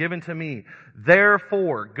has been given to me.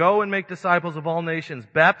 Therefore, go and make disciples of all nations,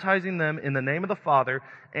 baptizing them in the name of the Father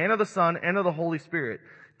and of the Son and of the Holy Spirit,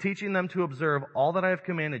 teaching them to observe all that I have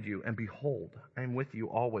commanded you. And behold, I am with you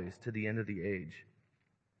always to the end of the age.'"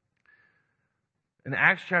 In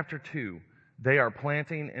Acts chapter 2, they are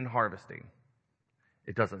planting and harvesting.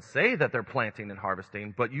 It doesn't say that they're planting and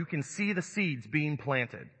harvesting, but you can see the seeds being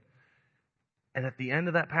planted. And at the end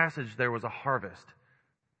of that passage, there was a harvest.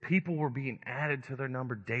 People were being added to their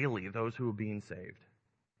number daily, those who were being saved.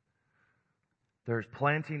 There's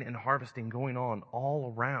planting and harvesting going on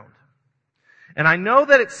all around. And I know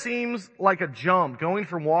that it seems like a jump going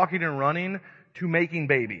from walking and running to making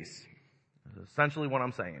babies. That's essentially what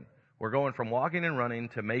I'm saying. We're going from walking and running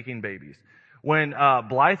to making babies. When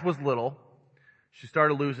Blythe was little, she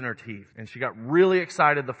started losing her teeth, and she got really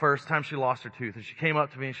excited the first time she lost her tooth. And she came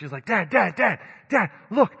up to me and she's like, Dad,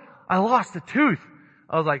 look, I lost a tooth."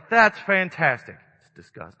 I was like, "That's fantastic." It's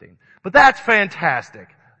disgusting, but that's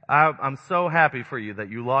fantastic. I'm so happy for you that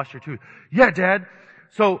you lost your tooth. "Yeah, Dad.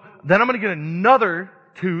 So then I'm going to get another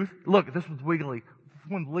tooth. Look, this one's wiggly. This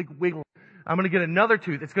one's wiggly. I'm going to get another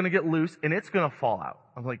tooth. It's going to get loose and it's going to fall out."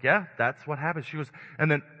 I'm like, "Yeah, that's what happens." She goes,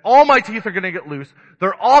 "And then all my teeth are going to get loose.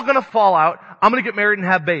 They're all going to fall out. I'm going to get married and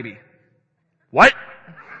have baby." What?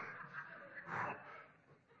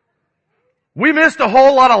 We missed a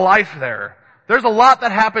whole lot of life there. There's a lot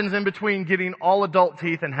that happens in between getting all adult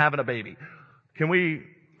teeth and having a baby. Can we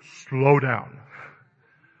slow down?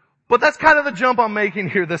 But that's kind of the jump I'm making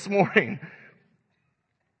here this morning.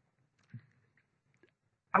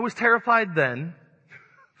 I was terrified then,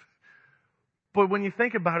 but when you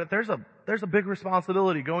think about it, there's a big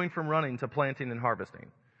responsibility going from running to planting and harvesting.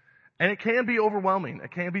 And it can be overwhelming.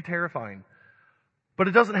 It can be terrifying. But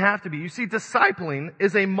it doesn't have to be. You see, discipling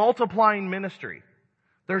is a multiplying ministry.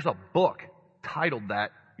 There's a book titled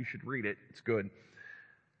that. You should read it. It's good.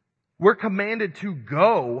 We're commanded to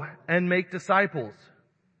go and make disciples.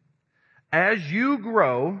 As you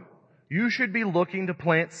grow, you should be looking to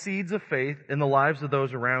plant seeds of faith in the lives of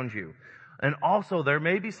those around you. And also, there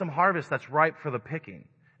may be some harvest that's ripe for the picking.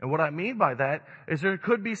 And what I mean by that is there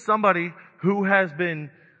could be somebody who there's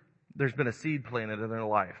been a seed planted in their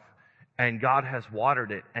life, and God has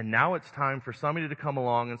watered it, and now it's time for somebody to come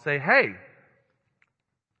along and say, "Hey,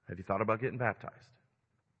 have you thought about getting baptized?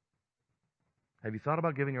 Have you thought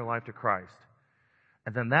about giving your life to Christ?"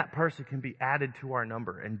 And then that person can be added to our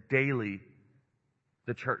number, and daily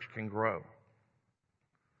the church can grow.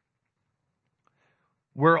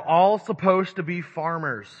 We're all supposed to be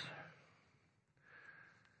farmers.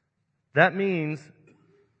 That means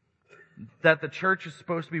that the church is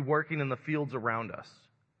supposed to be working in the fields around us.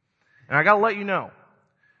 And I gotta let you know,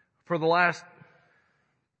 for the last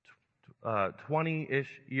 20-ish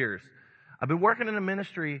years, I've been working in a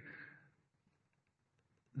ministry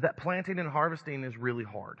that planting and harvesting is really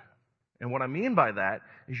hard. And what I mean by that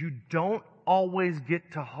is you don't always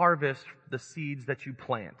get to harvest the seeds that you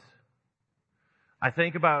plant. I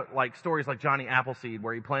think about like stories like Johnny Appleseed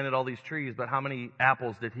where he planted all these trees, but how many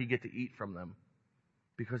apples did he get to eat from them?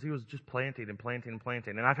 Because he was just planting and planting and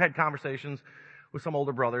planting. And I've had conversations with some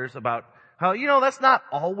older brothers about how, that's not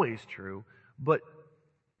always true, but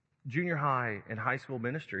junior high and high school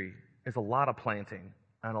ministry is a lot of planting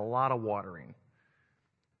and a lot of watering.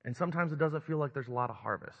 And sometimes it doesn't feel like there's a lot of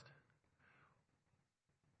harvest.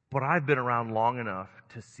 But I've been around long enough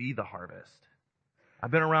to see the harvest.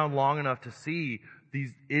 I've been around long enough to see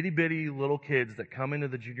these itty-bitty little kids that come into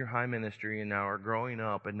the junior high ministry and now are growing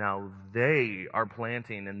up, and now they are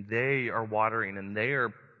planting and they are watering and they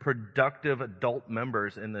are productive adult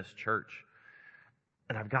members in this church.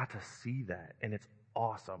 And I've got to see that, and it's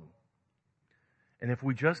awesome. And if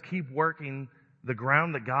we just keep working the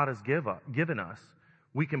ground that God has given us,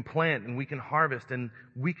 we can plant and we can harvest and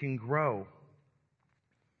we can grow.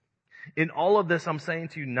 In all of this, I'm saying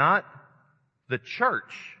to you, not the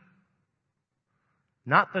church.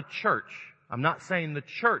 Not the church. I'm not saying the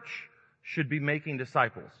church should be making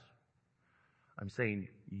disciples. I'm saying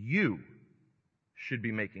you should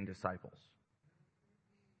be making disciples.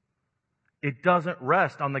 It doesn't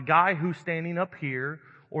rest on the guy who's standing up here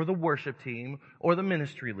or the worship team or the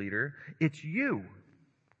ministry leader. It's you.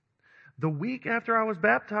 The week after I was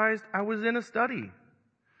baptized, I was in a study.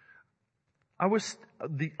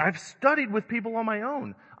 I've studied with people on my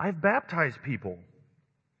own. I've baptized people.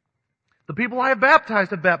 The people I have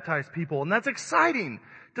baptized people, and that's exciting.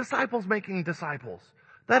 Disciples making disciples.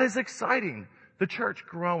 That is exciting. The church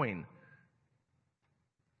growing.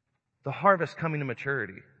 The harvest coming to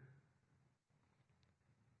maturity.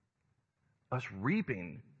 Us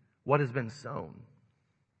reaping what has been sown.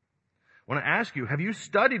 I want to ask you, have you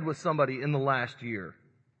studied with somebody in the last year?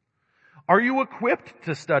 Are you equipped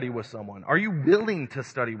to study with someone? Are you willing to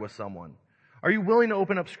study with someone? Are you willing to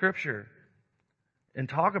open up Scripture and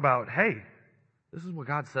talk about, hey, this is what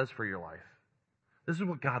God says for your life. This is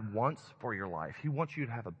what God wants for your life. He wants you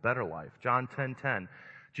to have a better life. John 10:10,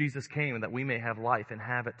 Jesus came that we may have life and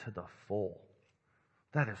have it to the full.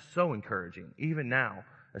 That is so encouraging. Even now,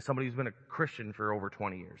 as somebody who's been a Christian for over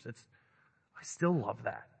 20 years, I still love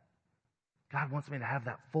that. God wants me to have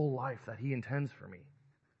that full life that He intends for me.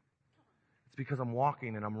 It's because I'm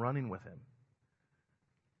walking and I'm running with Him.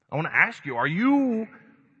 I want to ask you, are you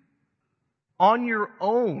on your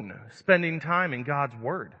own spending time in God's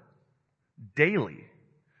Word daily?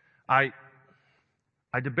 I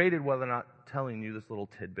debated whether or not telling you this little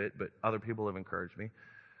tidbit, but other people have encouraged me.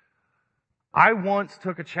 I once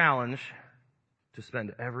took a challenge to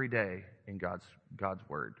spend every day in God's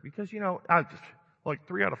Word. Because, like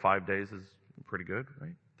 3 out of 5 days is pretty good,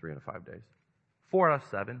 right? 3 out of 5 days. 4 out of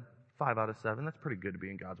 7, 5 out of 7, that's pretty good to be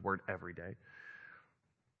in God's Word every day.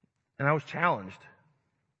 And I was challenged.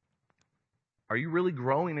 Are you really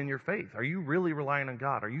growing in your faith? Are you really relying on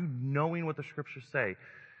God? Are you knowing what the Scriptures say? And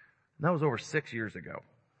that was over 6 years ago.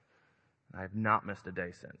 I have not missed a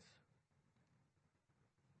day since.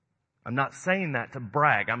 I'm not saying that to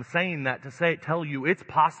brag. I'm saying that to tell you it's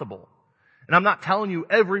possible. And I'm not telling you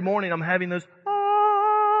every morning I'm having this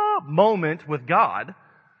moment with God.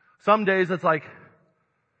 Some days it's like,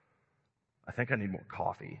 I think I need more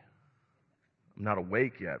coffee. I'm not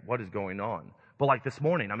awake yet. What is going on? But like this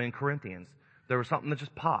morning, I'm in Corinthians. There was something that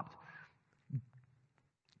just popped.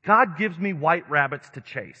 God gives me white rabbits to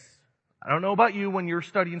chase. I don't know about you when you're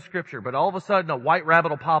studying Scripture, but all of a sudden a white rabbit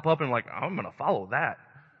will pop up and I'm like, I'm going to follow that.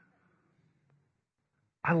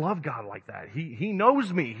 I love God like that. He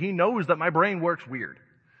knows me. He knows that my brain works weird.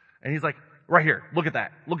 And He's like, right here, look at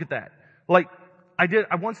that. Look at that. Like,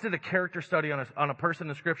 I once did a character study on a person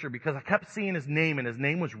in Scripture because I kept seeing his name and his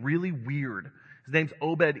name was really weird. His name's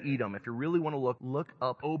Obed-Edom. If you really want to look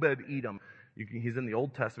up Obed-Edom. He's in the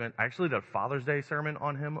Old Testament. I actually did a Father's Day sermon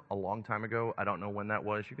on him a long time ago. I don't know when that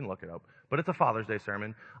was. You can look it up. But it's a Father's Day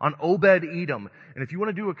sermon on Obed-Edom. And if you want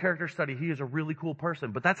to do a character study, he is a really cool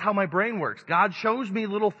person. But that's how my brain works. God shows me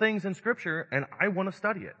little things in Scripture, and I want to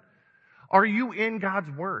study it. Are you in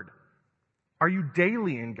God's Word? Are you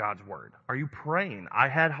daily in God's Word? Are you praying? I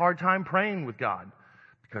had a hard time praying with God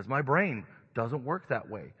because my brain doesn't work that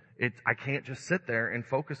way. I can't just sit there and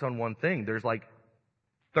focus on one thing. There's like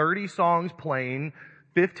 30 songs playing,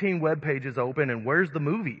 15 web pages open, and where's the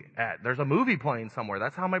movie at? There's a movie playing somewhere.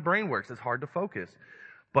 That's how my brain works. It's hard to focus.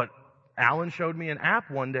 But Alan showed me an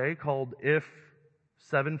app one day called If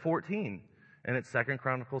 7:14. And it's 2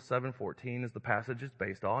 Chronicles 7:14 is the passage it's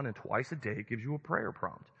based on, and twice a day it gives you a prayer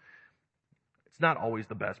prompt. It's not always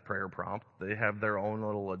the best prayer prompt. They have their own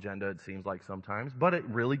little agenda, it seems like sometimes, but it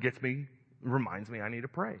really reminds me I need to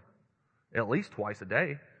pray. At least twice a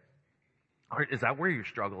day. Is that where your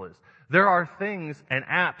struggle is? There are things and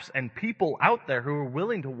apps and people out there who are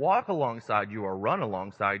willing to walk alongside you or run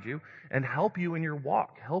alongside you and help you in your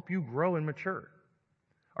walk, help you grow and mature.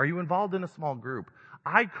 Are you involved in a small group?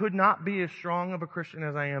 I could not be as strong of a Christian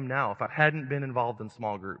as I am now if I hadn't been involved in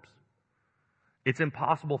small groups. It's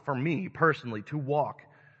impossible for me personally to walk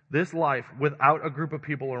this life without a group of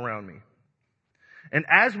people around me. And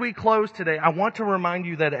as we close today, I want to remind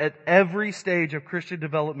you that at every stage of Christian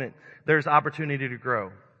development, there's opportunity to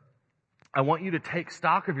grow. I want you to take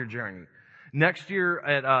stock of your journey. Next year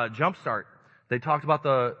at Jumpstart, they talked about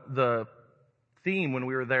the theme when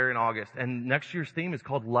we were there in August, and next year's theme is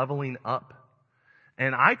called Leveling Up.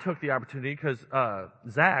 And I took the opportunity because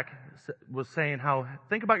Zach was saying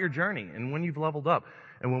think about your journey and when you've leveled up.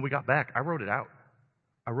 And when we got back, I wrote it out.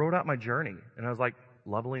 I wrote out my journey, and I was like,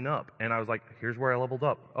 leveling up. And I was like, here's where I leveled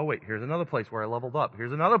up. Oh wait, here's another place where I leveled up.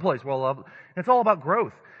 Here's another place where I leveled. And it's all about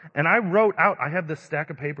growth. And I wrote out, I have this stack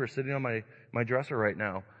of paper sitting on my dresser right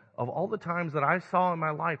now of all the times that I saw in my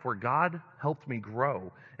life where God helped me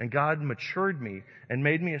grow and God matured me and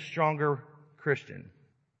made me a stronger Christian.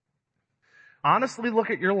 Honestly, look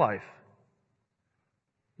at your life.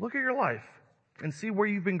 Look at your life and see where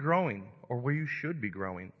you've been growing or where you should be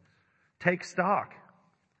growing. Take stock.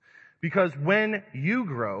 Because when you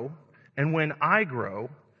grow and when I grow,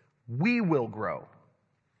 we will grow.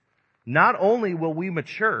 Not only will we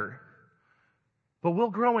mature, but we'll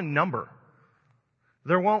grow in number.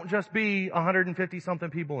 There won't just be 150 something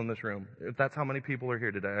people in this room. If that's how many people are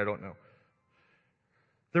here today, I don't know.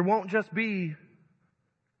 There won't just be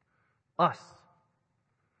us.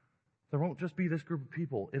 There won't just be this group of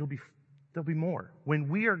people. There'll be more. When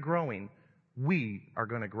we are growing, we are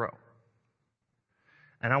going to grow.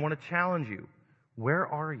 And I want to challenge you. Where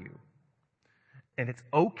are you? And it's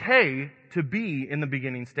okay to be in the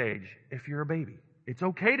beginning stage if you're a baby. It's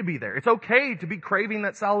okay to be there. It's okay to be craving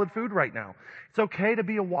that solid food right now. It's okay to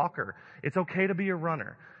be a walker. It's okay to be a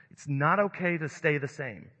runner. It's not okay to stay the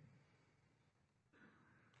same.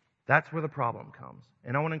 That's where the problem comes.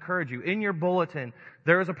 And I want to encourage you. In your bulletin,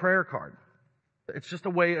 there is a prayer card. It's just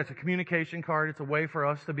it's a communication card. It's a way for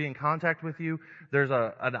us to be in contact with you. There's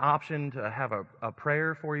an option to have a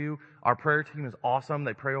prayer for you. Our prayer team is awesome.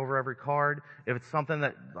 They pray over every card. If it's something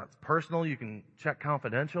that's personal, you can check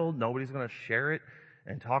confidential. Nobody's going to share it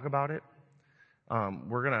and talk about it. I'm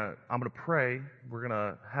going to pray. We're going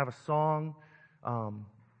to have a song,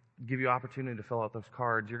 give you opportunity to fill out those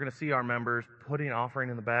cards. You're going to see our members putting an offering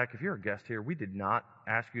in the back. If you're a guest here, we did not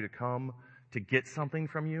ask you to come to get something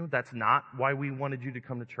from you. That's not why we wanted you to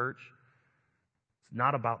come to church. It's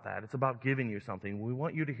not about that. It's about giving you something. We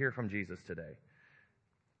want you to hear from Jesus today.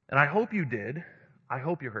 And I hope you did. I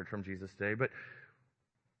hope you heard from Jesus today. But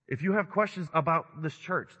if you have questions about this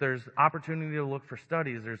church, there's opportunity to look for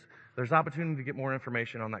studies. There's opportunity to get more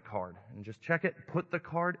information on that card. And just check it. Put the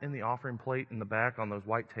card in the offering plate in the back on those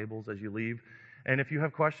white tables as you leave. And if you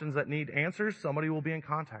have questions that need answers, somebody will be in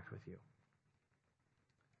contact with you.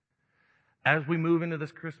 As we move into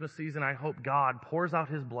this Christmas season, I hope God pours out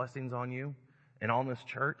His blessings on you and on this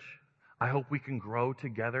church. I hope we can grow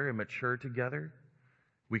together and mature together.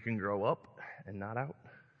 We can grow up and not out.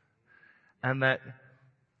 And that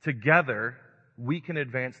together we can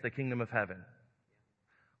advance the kingdom of heaven.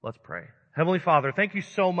 Let's pray. Heavenly Father, thank you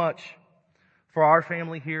so much for our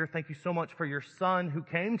family here. Thank you so much for your Son who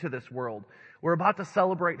came to this world. We're about to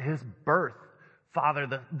celebrate His birth,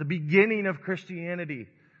 Father, the beginning of Christianity,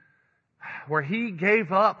 where He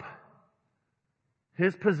gave up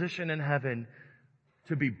His position in heaven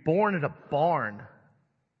to be born in a barn,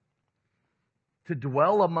 to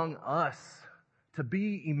dwell among us, to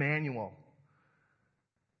be Emmanuel,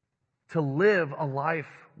 to live a life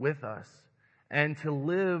with us, and to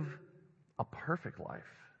live a perfect life,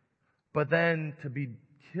 but then to be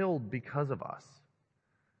killed because of us,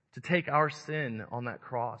 to take our sin on that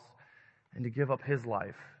cross and to give up His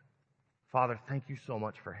life. Father, thank you so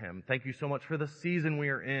much for Him. Thank you so much for the season we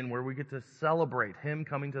are in where we get to celebrate Him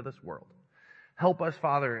coming to this world. Help us,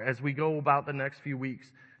 Father, as we go about the next few weeks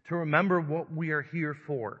to remember what we are here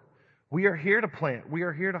for. We are here to plant. We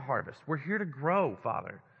are here to harvest. We're here to grow,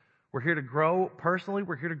 Father. We're here to grow personally.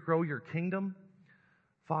 We're here to grow your kingdom.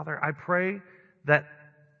 Father, I pray that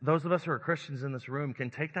those of us who are Christians in this room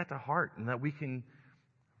can take that to heart and that we can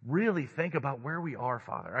really think about where we are,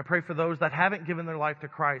 Father. I pray for those that haven't given their life to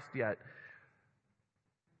Christ yet,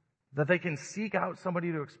 that they can seek out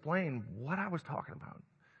somebody to explain what I was talking about.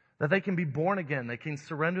 That they can be born again. They can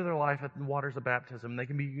surrender their life at the waters of baptism. They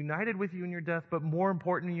can be united with you in your death, but more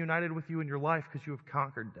importantly, united with you in your life because you have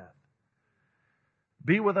conquered death.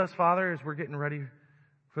 Be with us, Father, as we're getting ready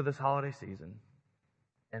for this holiday season.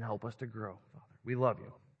 and help us to grow, Father. We love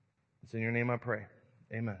you. It's in your name I pray.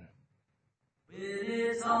 Amen. It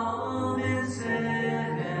is all been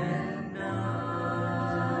said and done.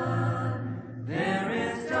 There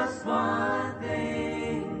is just one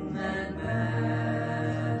thing that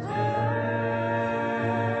matters.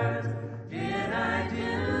 Did I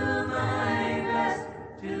do my best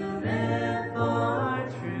to live for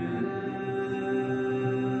truth?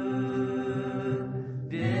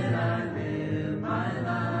 Did I live my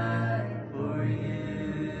life for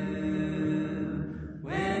you?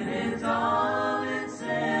 When it's all been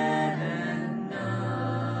said and done,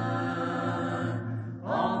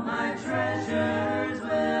 all my treasures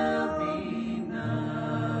will be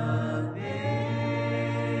nothing.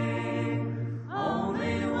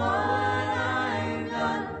 Only what I've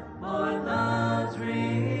done for love's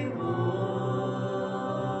reward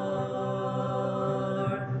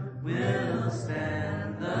will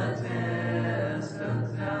stand the test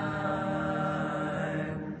of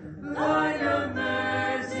time. Lord, your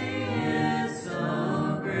mercy is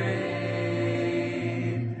so great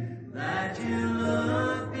that you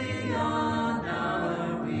look beyond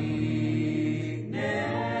our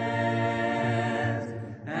weakness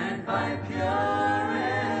and find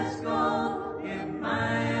purest gold in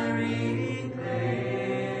miry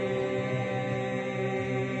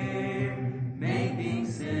clay, making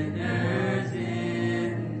sinners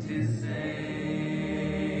into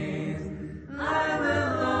saints. I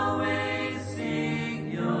will always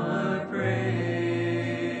sing your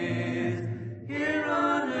praise here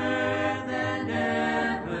on earth and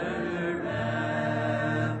ever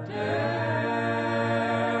after.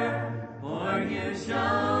 For you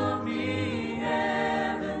show